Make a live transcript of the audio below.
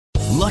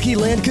Lucky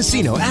Land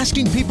Casino,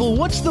 asking people,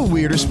 what's the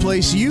weirdest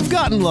place you've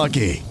gotten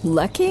lucky?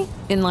 Lucky?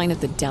 In line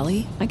at the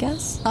deli, I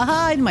guess?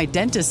 Aha, in my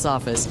dentist's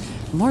office.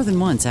 More than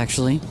once,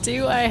 actually.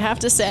 Do I have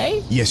to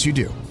say? Yes, you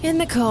do. In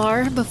the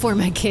car before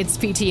my kids'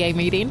 PTA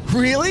meeting.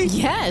 Really?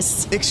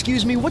 Yes.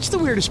 Excuse me, what's the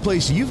weirdest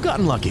place you've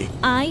gotten lucky?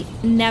 I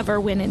never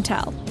win and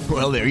tell.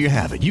 Well, there you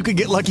have it. You can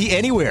get lucky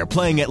anywhere,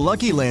 playing at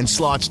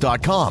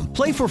LuckyLandSlots.com.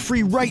 Play for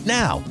free right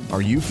now.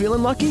 Are you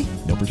feeling lucky?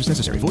 No purchase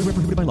necessary. Void where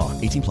prohibited by law.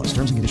 18 plus.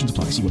 Terms and conditions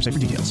apply. See website for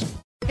details.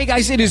 Hey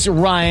guys, it is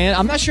Ryan.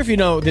 I'm not sure if you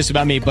know this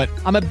about me, but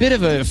I'm a bit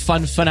of a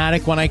fun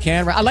fanatic when I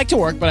can. I like to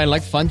work, but I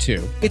like fun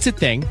too. It's a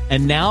thing.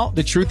 And now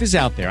the truth is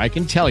out there. I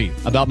can tell you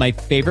about my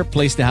favorite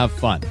place to have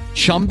fun.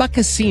 Chumba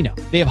Casino.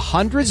 They have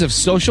hundreds of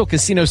social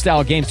casino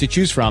style games to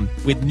choose from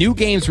with new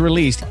games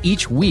released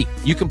each week.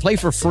 You can play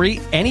for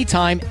free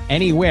anytime,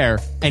 anywhere.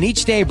 And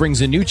each day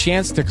brings a new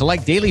chance to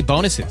collect daily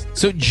bonuses.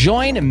 So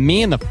join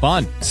me in the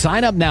fun.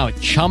 Sign up now at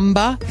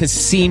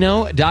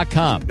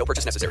ChumbaCasino.com. No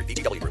purchase necessary.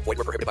 VGW. Void where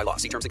prohibited by law.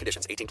 See terms and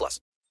conditions. 18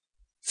 plus.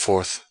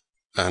 Fourth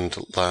and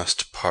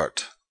last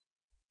part.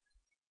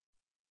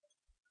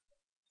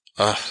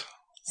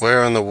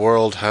 Where in the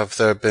world have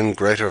there been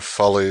greater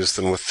follies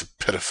than with the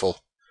pitiful?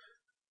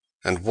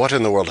 And what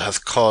in the world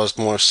hath caused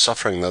more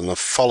suffering than the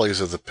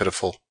follies of the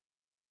pitiful?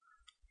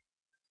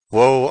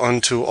 Woe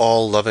unto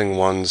all loving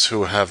ones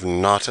who have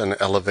not an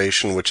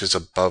elevation which is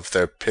above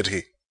their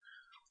pity.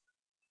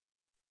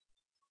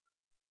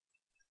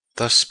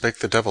 Thus spake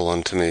the devil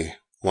unto me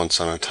once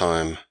on a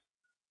time.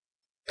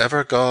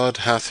 Ever God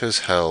hath his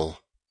hell,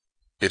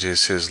 it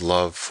is his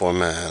love for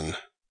man.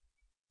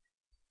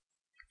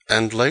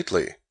 And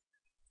lately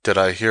did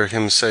I hear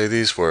him say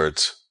these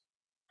words,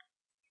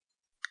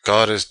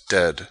 God is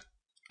dead,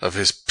 of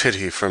his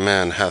pity for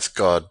man hath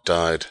God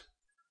died.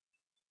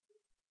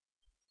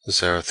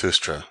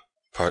 Zarathustra,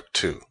 Part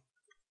 2,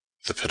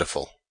 The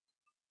Pitiful.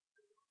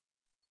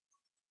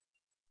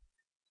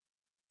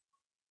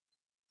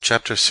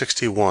 Chapter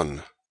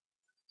 61,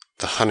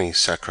 The Honey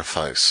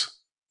Sacrifice.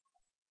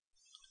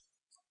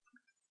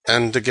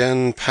 And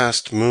again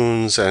passed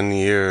moons and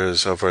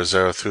years over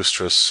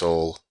Zarathustra's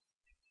soul,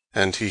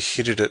 and he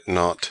heeded it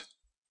not.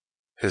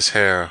 His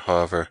hair,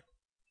 however,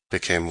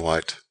 became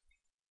white.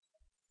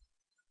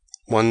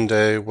 One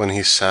day, when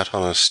he sat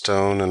on a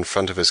stone in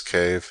front of his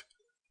cave,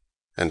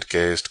 and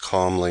gazed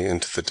calmly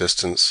into the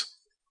distance,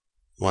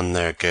 one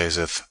there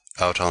gazeth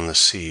out on the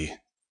sea,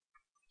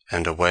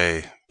 and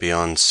away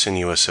beyond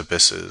sinuous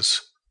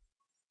abysses.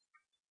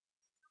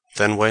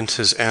 Then went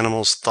his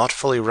animals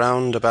thoughtfully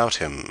round about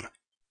him,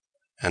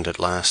 and at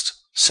last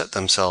set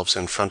themselves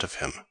in front of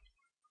him.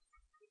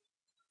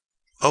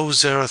 O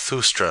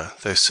Zarathustra,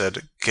 they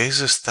said,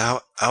 gazest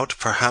thou out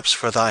perhaps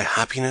for thy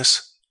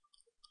happiness?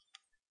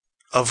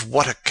 Of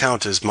what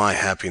account is my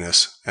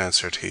happiness?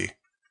 Answered he.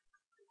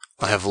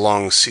 I have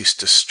long ceased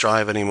to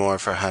strive any more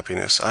for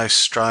happiness. I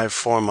strive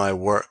for my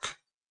work.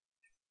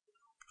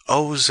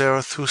 O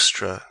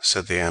Zarathustra,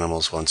 said the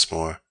animals once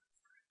more,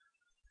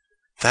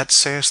 that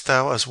sayest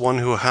thou as one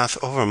who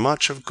hath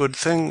overmuch of good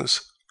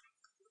things.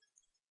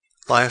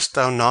 Liest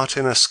thou not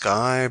in a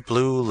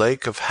sky-blue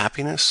lake of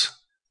happiness?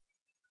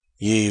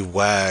 Ye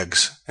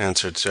wags,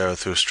 answered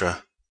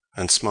Zarathustra,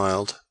 and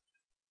smiled.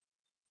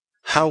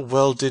 How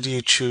well did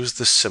ye choose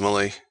the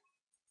simile!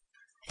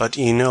 But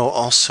ye know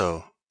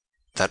also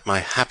that my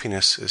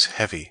happiness is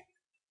heavy,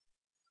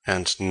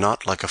 and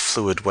not like a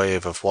fluid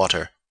wave of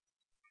water.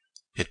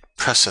 It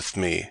presseth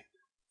me,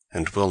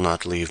 and will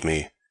not leave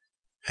me,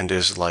 and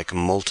is like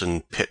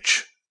molten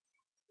pitch.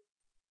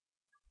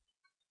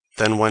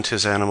 Then went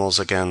his animals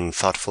again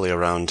thoughtfully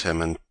around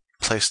him, and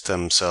placed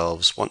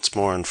themselves once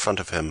more in front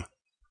of him.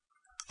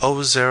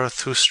 O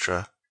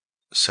Zarathustra,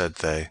 said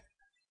they,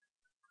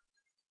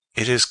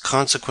 it is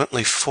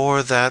consequently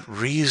for that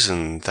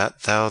reason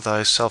that thou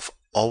thyself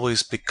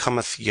always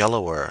becometh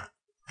yellower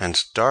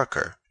and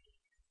darker,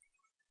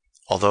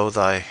 although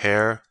thy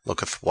hair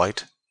looketh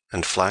white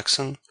and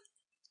flaxen.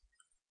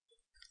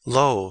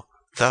 Lo,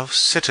 thou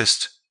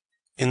sittest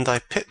in thy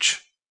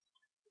pitch.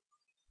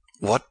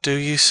 What do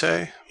ye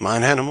say,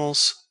 mine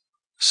animals?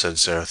 Said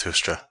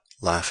Zarathustra,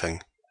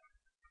 laughing.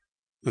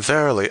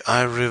 Verily,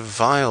 I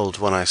reviled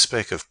when I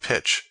spake of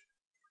pitch.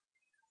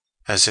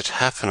 As it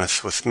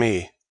happeneth with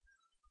me,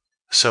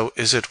 so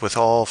is it with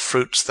all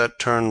fruits that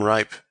turn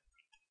ripe.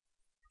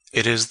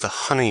 It is the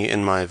honey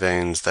in my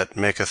veins that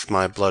maketh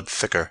my blood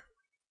thicker,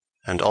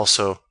 and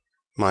also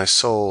my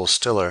soul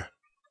stiller.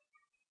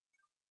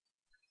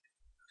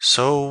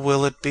 So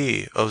will it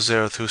be, O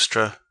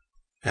Zarathustra,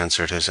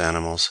 answered his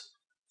animals,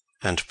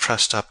 and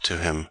pressed up to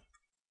him.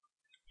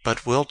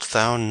 But wilt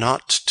thou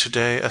not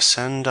today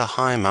ascend a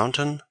high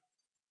mountain?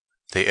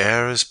 The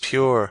air is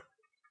pure,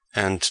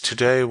 and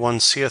today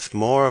one seeth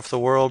more of the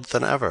world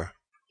than ever.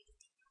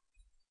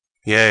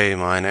 Yea,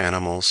 mine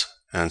animals,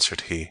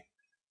 answered he,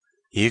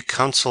 ye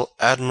counsel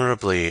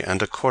admirably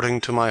and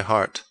according to my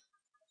heart.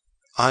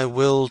 I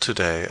will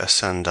today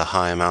ascend a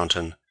high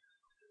mountain.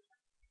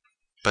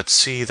 But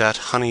see, that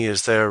honey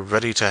is there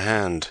ready to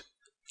hand,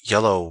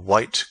 yellow,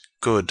 white,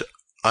 good,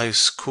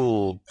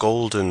 ice-cool,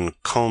 golden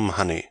comb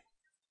honey.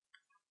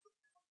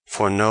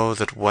 For know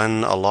that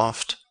when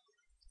aloft,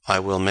 I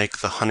will make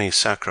the honey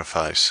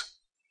sacrifice.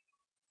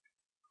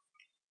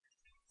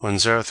 When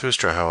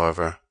Zarathustra,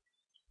 however,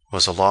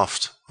 was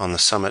aloft on the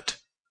summit,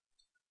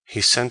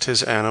 he sent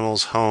his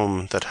animals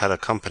home that had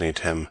accompanied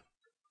him,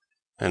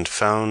 and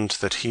found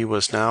that he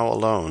was now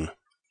alone.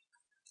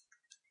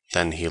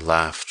 Then he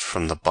laughed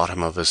from the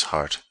bottom of his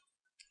heart,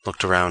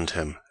 looked around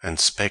him, and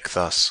spake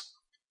thus: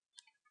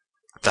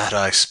 "That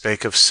I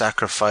spake of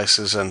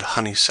sacrifices and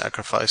honey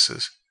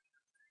sacrifices,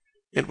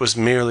 it was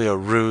merely a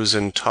ruse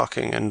in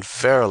talking, and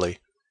verily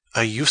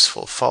a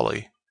useful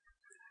folly.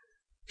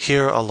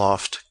 Here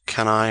aloft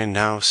can I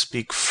now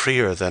speak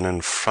freer than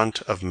in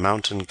front of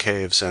mountain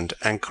caves and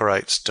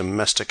anchorites'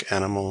 domestic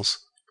animals.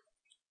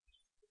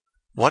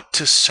 What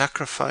to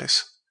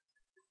sacrifice?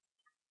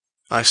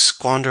 I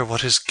squander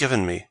what is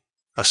given me,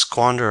 a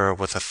squanderer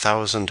with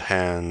 1,000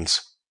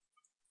 hands.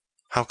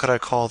 How could I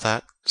call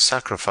that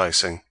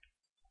sacrificing?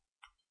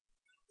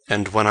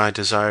 And when I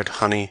desired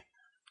honey,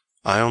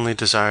 I only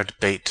desired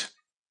bait,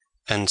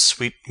 and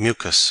sweet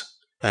mucus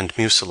and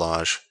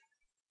mucilage,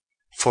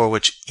 for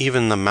which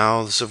even the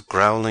mouths of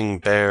growling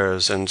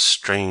bears and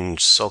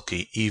strange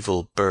sulky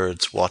evil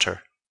birds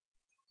water.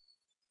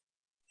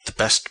 The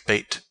best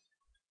bait,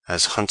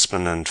 as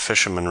huntsmen and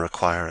fishermen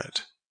require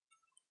it.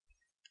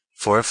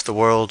 For if the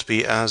world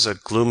be as a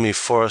gloomy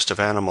forest of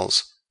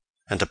animals,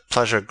 and a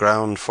pleasure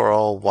ground for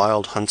all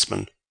wild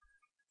huntsmen,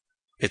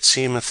 it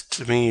seemeth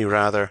to me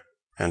rather,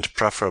 and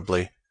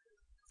preferably,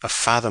 a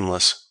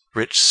fathomless,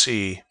 rich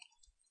sea,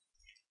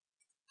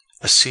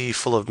 a sea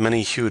full of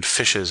many-hued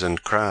fishes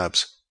and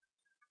crabs,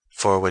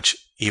 for which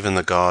even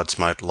the gods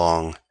might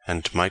long,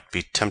 and might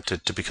be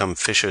tempted to become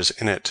fishers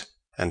in it,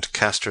 and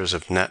casters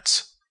of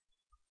nets.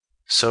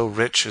 So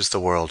rich is the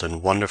world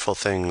in wonderful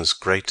things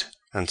great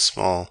and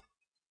small.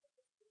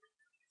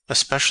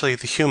 Especially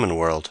the human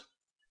world,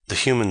 the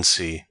human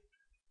sea.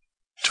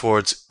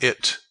 Towards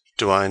it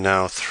do I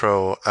now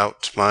throw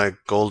out my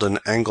golden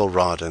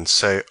angle-rod, and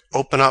say,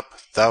 Open up,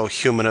 thou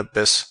human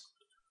abyss!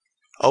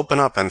 Open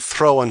up, and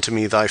throw unto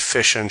me thy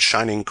fish and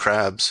shining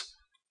crabs!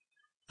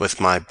 With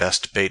my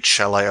best bait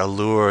shall I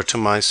allure to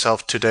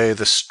myself today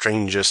the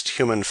strangest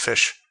human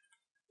fish.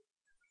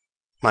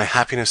 My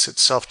happiness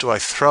itself do I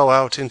throw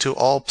out into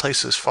all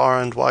places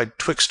far and wide,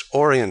 twixt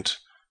Orient,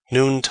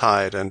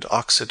 noontide, and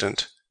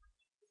Occident,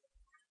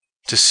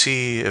 to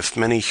see if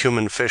many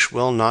human fish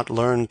will not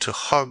learn to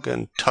hug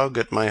and tug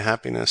at my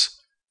happiness,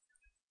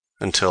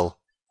 until,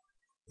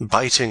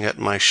 biting at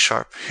my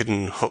sharp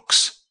hidden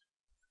hooks,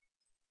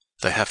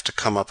 they have to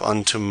come up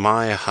unto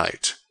my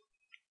height,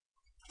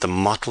 the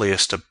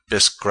motliest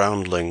abyss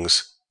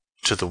groundlings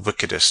to the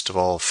wickedest of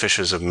all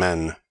fishes of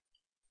men.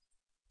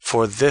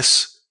 For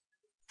this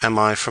am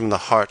I from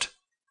the heart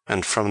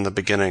and from the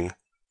beginning,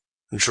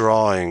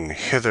 drawing,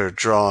 hither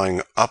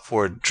drawing,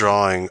 upward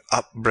drawing,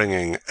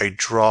 upbringing, a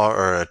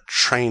drawer, a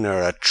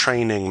trainer, a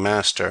training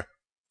master,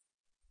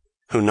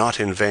 who not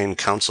in vain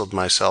counselled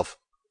myself,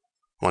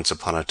 once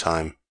upon a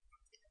time,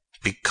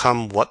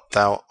 Become what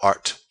thou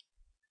art.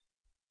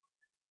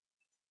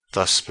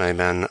 Thus may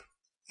men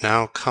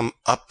now come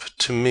up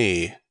to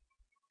me,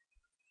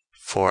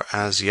 for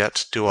as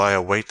yet do I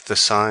await the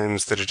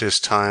signs that it is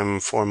time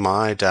for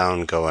my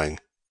down-going.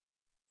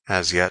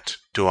 As yet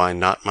do I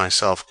not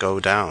myself go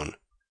down,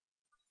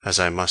 as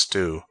I must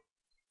do,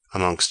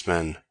 amongst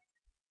men.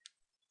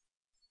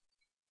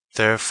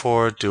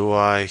 Therefore do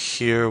I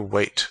here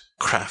wait,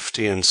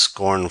 crafty and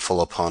scornful,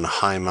 upon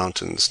high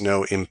mountains,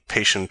 no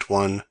impatient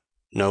one,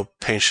 no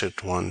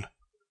patient one,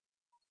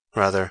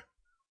 rather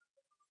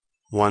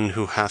one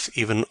who hath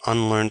even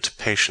unlearnt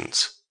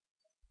patience,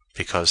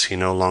 because he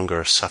no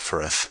longer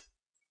suffereth.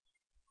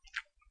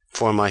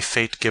 For my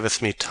fate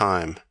giveth me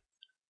time.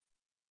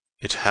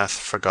 It hath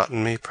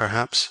forgotten me,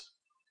 perhaps?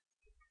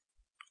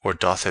 Or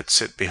doth it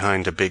sit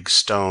behind a big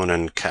stone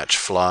and catch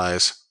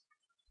flies?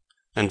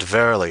 And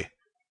verily,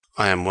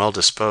 I am well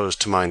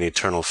disposed to mine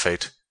eternal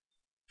fate,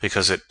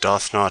 because it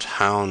doth not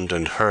hound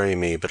and hurry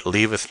me, but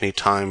leaveth me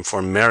time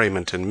for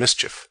merriment and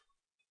mischief,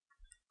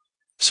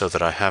 so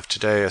that I have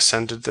today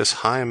ascended this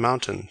high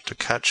mountain to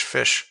catch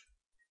fish.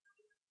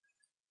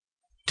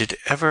 Did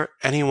ever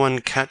any one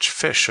catch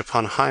fish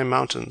upon high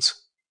mountains?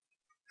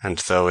 And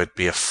though it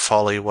be a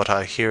folly what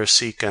I here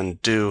seek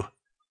and do,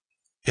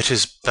 it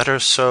is better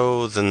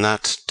so than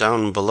that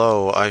down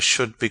below I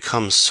should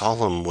become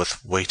solemn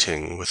with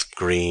waiting, with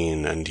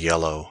green and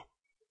yellow,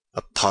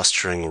 a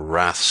posturing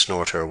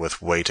wrath-snorter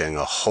with waiting,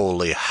 a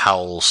holy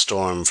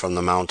howl-storm from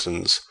the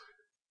mountains,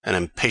 an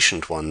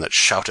impatient one that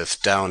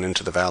shouteth down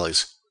into the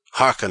valleys,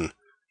 Hearken,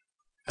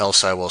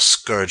 else I will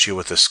scourge you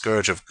with the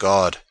scourge of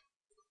God.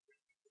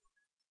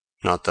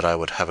 Not that I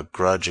would have a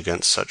grudge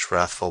against such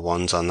wrathful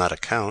ones on that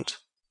account.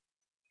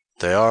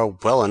 They are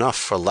well enough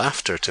for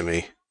laughter to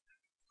me.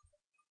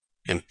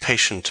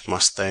 Impatient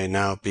must they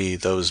now be,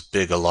 those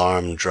big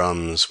alarm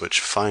drums, which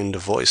find a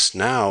voice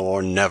now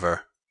or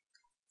never.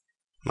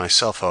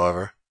 Myself,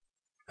 however,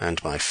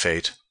 and my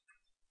fate,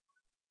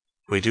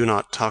 we do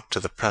not talk to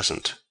the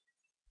present,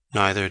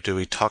 neither do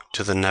we talk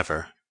to the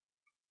never,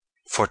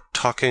 For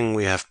talking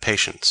we have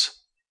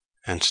patience,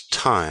 and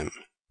time,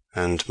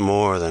 and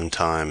more than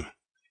time.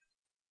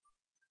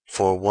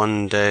 For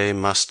one day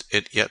must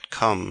it yet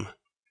come,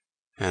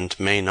 and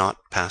may not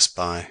pass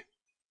by.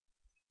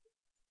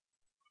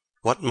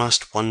 What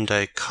must one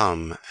day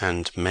come,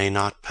 and may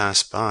not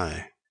pass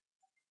by?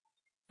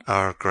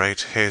 Our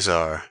great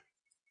Hazar,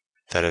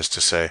 that is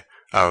to say,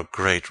 our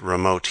great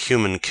remote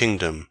human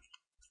kingdom,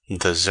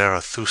 the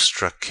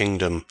Zarathustra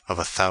kingdom of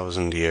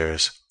 1,000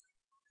 years.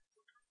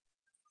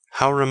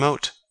 How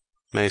remote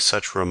may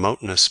such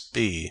remoteness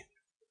be?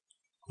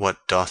 What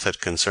doth it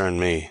concern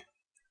me?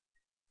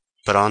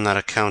 But on that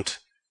account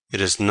it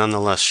is none the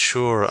less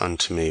sure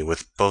unto me,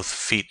 with both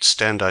feet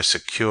stand I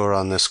secure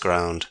on this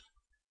ground,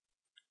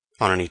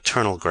 on an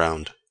eternal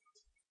ground,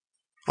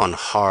 on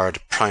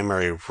hard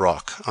primary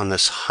rock, on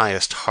this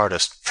highest,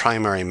 hardest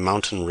primary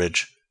mountain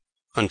ridge,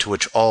 unto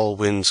which all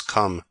winds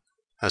come,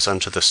 as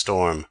unto the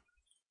storm,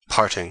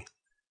 parting,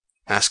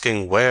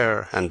 asking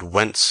where and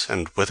whence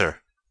and whither.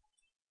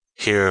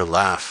 Here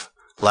laugh,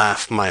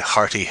 laugh, my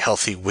hearty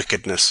healthy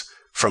wickedness,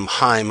 from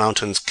high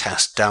mountains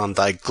cast down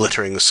thy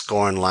glittering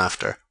scorn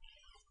laughter.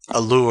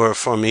 Allure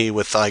for me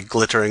with thy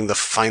glittering the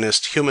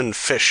finest human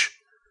fish,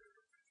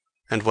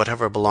 and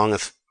whatever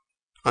belongeth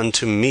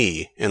unto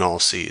me in all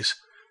seas,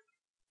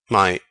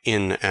 my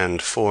in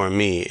and for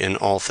me in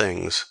all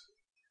things.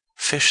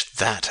 Fish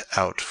that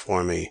out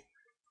for me,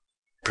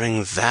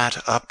 bring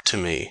that up to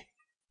me,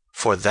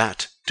 for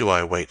that do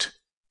I wait,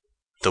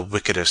 the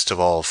wickedest of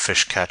all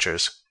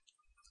fish-catchers.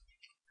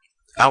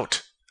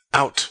 Out,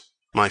 out,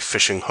 my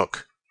fishing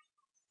hook!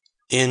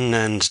 In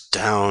and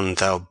down,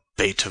 thou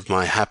bait of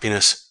my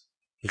happiness!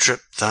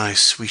 Drip thy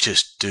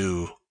sweetest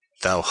dew,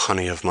 thou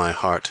honey of my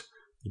heart!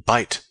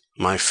 Bite,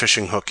 my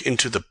fishing hook,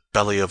 into the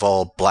belly of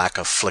all black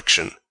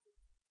affliction!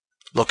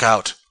 Look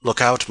out,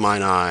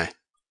 mine eye!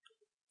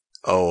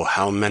 Oh,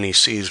 how many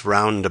seas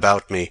round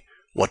about me!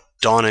 What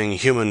dawning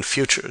human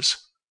futures!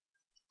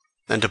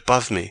 And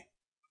above me,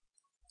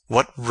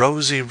 what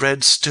rosy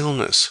red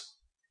stillness!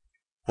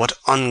 What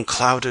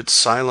unclouded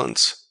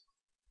silence!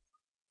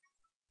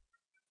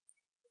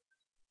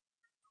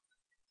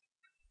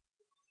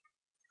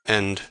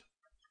 End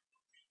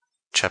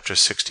chapter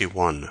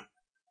 61.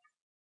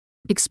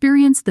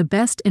 Experience the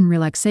best in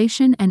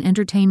relaxation and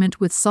entertainment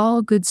with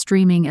Saul Good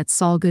streaming at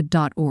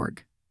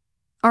saulgood.org.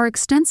 Our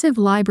extensive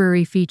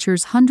library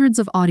features hundreds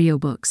of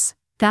audiobooks,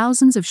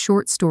 thousands of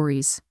short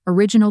stories,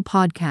 original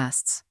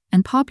podcasts,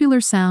 and popular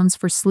sounds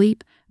for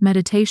sleep,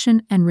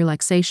 meditation, and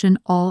relaxation,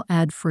 all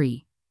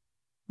ad-free.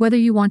 Whether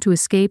you want to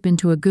escape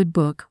into a good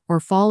book or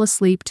fall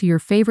asleep to your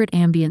favorite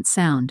ambient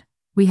sound,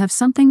 we have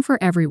something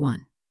for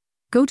everyone.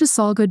 Go to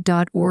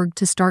saulgood.org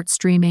to start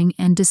streaming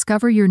and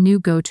discover your new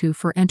go-to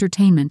for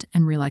entertainment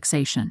and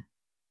relaxation.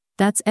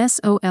 That's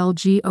SOLGOOD.org.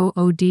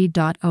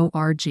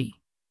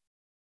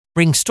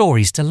 Bring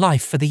stories to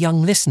life for the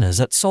young listeners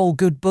at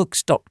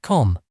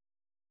soulgoodbooks.com.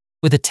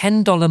 With a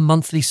 $10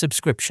 monthly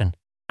subscription,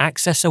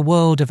 access a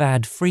world of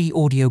ad-free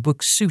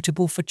audiobooks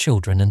suitable for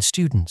children and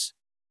students.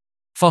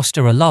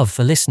 Foster a love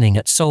for listening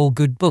at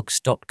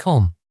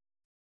soulgoodbooks.com.